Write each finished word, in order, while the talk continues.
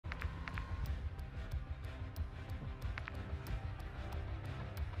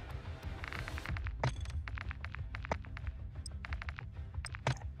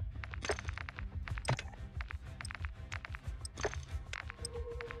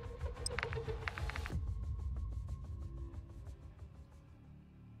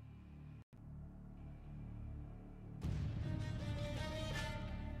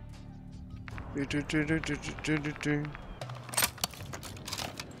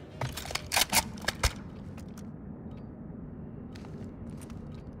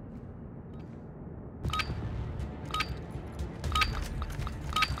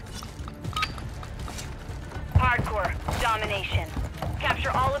Hardcore. Domination.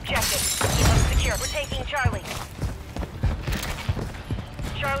 Capture all objectives. Keep them secure. We're taking Charlie.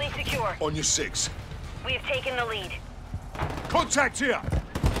 Charlie secure. On your 6. We have taken the lead. Contact here!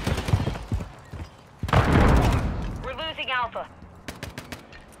 We're losing Alpha.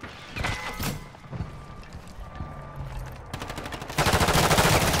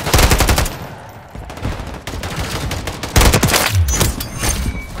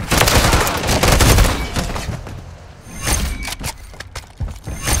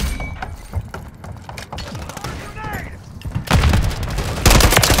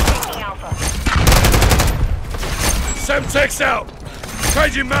 Taking Alpha. Semtex out!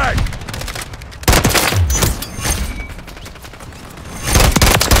 Changing mag!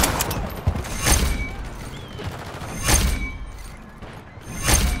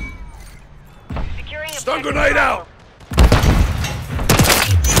 Securing Stun grenade out!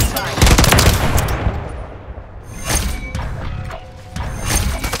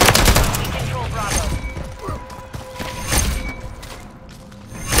 We control Bravo.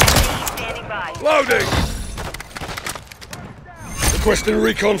 Standing by. Loading! Requesting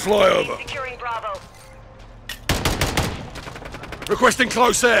recon flyover. Securing Bravo. Requesting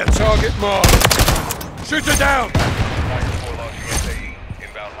close air. Target marked. Shooter down!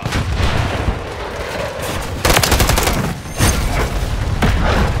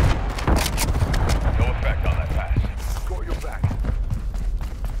 No effect on that pass. Got your back.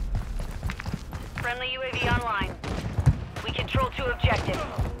 Friendly UAV online. We control 2 objectives.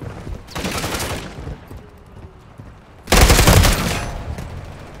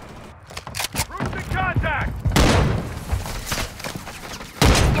 Contact!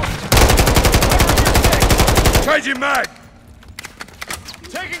 Changing mag!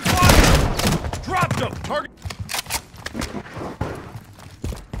 Taking fire! Dropped them! Target!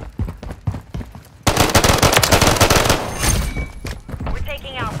 We're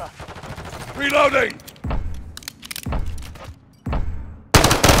taking Alpha. Reloading!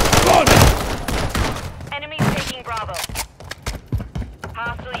 Run! Enemies taking Bravo.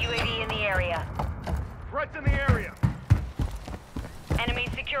 Hostile UAV in the area. Threats in the area. Enemies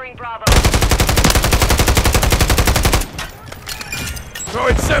securing Bravo.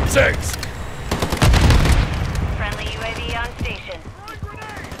 Throwing Semtex! Friendly UAV on station.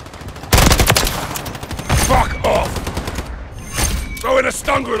 Fuck off! Throwing a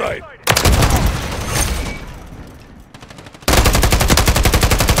stun grenade!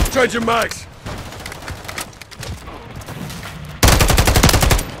 Changing mags!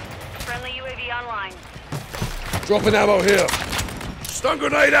 Friendly UAV online. Dropping ammo here. Stun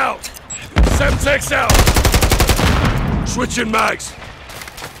grenade out! Semtex out! Switching mags!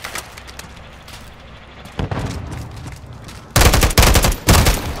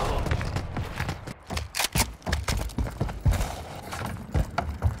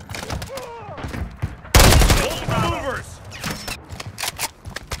 Movers!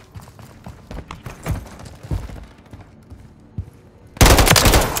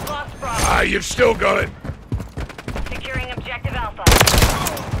 Lost Bravo. Ah, you've still got it! Securing objective Alpha.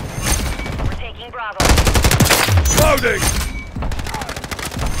 We're taking Bravo. Loading!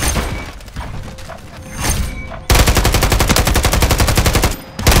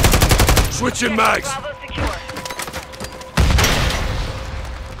 Switching mags! Bravo secure.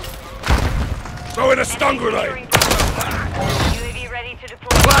 Throwing a stun Enemy grenade! securing Bravo. UAV ready to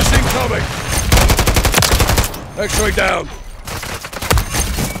deploy. Flash incoming! X-ray down!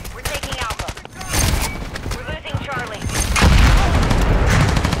 We're taking Alpha. We're losing Charlie.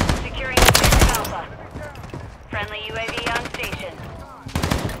 Securing objective Alpha. Friendly UAV on station.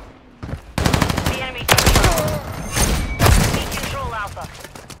 The enemy control. We control Alpha.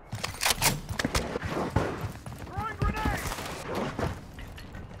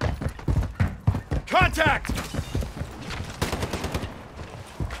 Contact!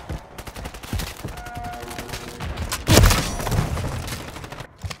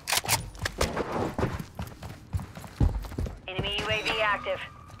 Enemy UAV active.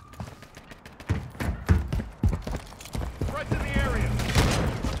 Threats in the area!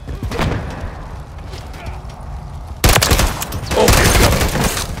 Okay,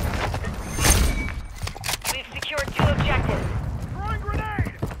 We've secured 2 objectives. throwing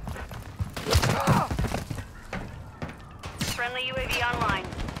grenade! Friendly UAV online.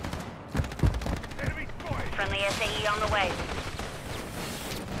 Enemy spotted! Friendly SAE on the way.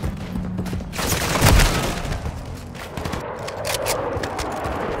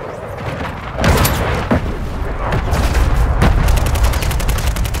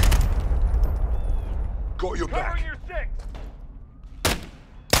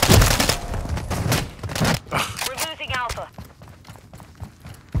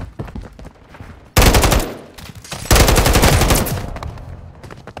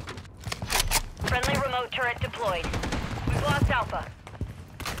 turret deployed. We've lost Alpha.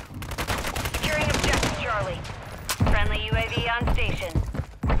 Securing objective Charlie. Friendly UAV on station.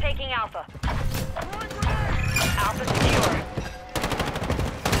 We're taking Alpha. Alpha secure.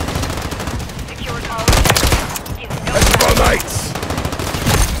 Secured all objectives. Give no That's my back. mates!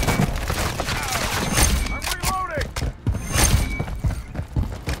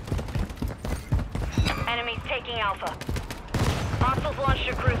 Enemies taking Alpha. Hostiles launched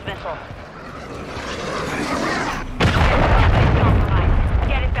a cruise missile. Compromised.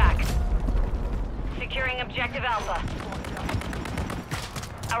 Get it back. Securing objective Alpha.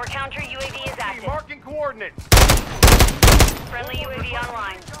 Our counter UAV is active. Marking coordinates. Friendly UAV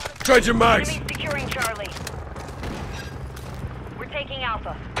online. Changing mags! Enemies securing Charlie. We're taking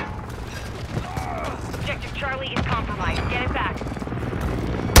Alpha. Objective Charlie is compromised. Get it back.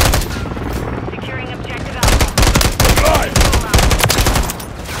 Securing objective Alpha. Right!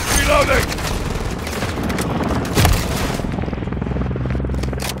 Reloading!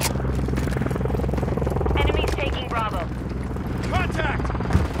 Enemies taking Bravo. Contact!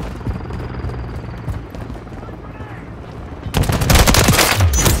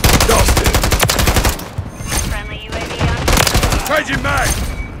 Dusted! Friendly UAV on. Changing mags!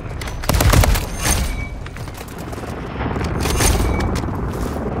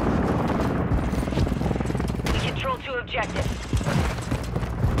 We control 2 objectives.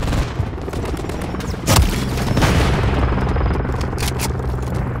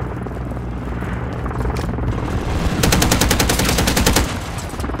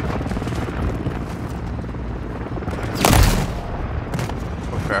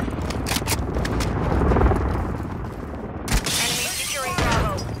 Okay. Enemy securing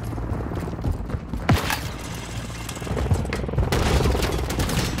Bravo.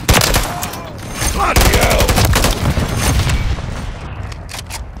 Bloody hell!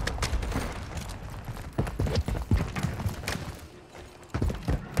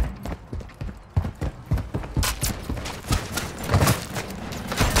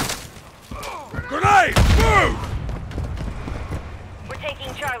 Grenade! Move! We're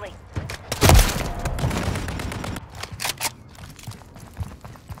taking Charlie.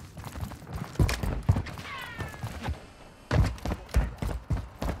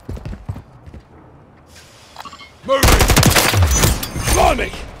 Moving!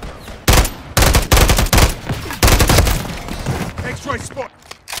 Blimey! X-ray spot!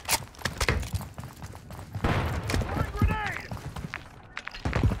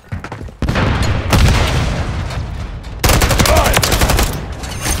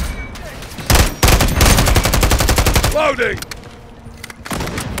 Loading!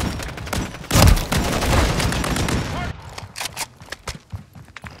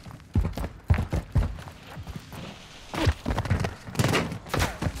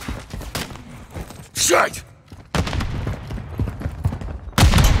 Shit!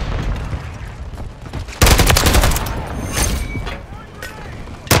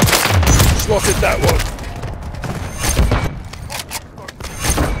 Spotted that one.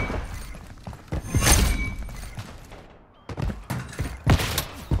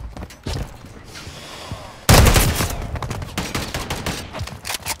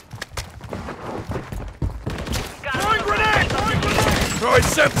 Throwing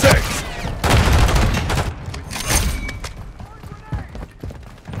septics!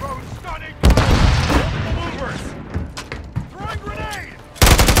 Throwing stunning! Multiple movers! Throwing grenade!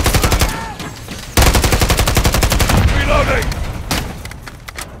 Reloading!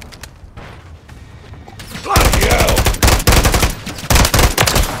 Bloody hell!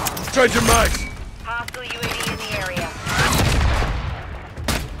 Changing mags! Hostile UAV in the area.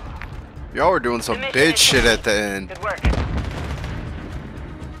 Y'all were doing some bitch shit at the end. Good work.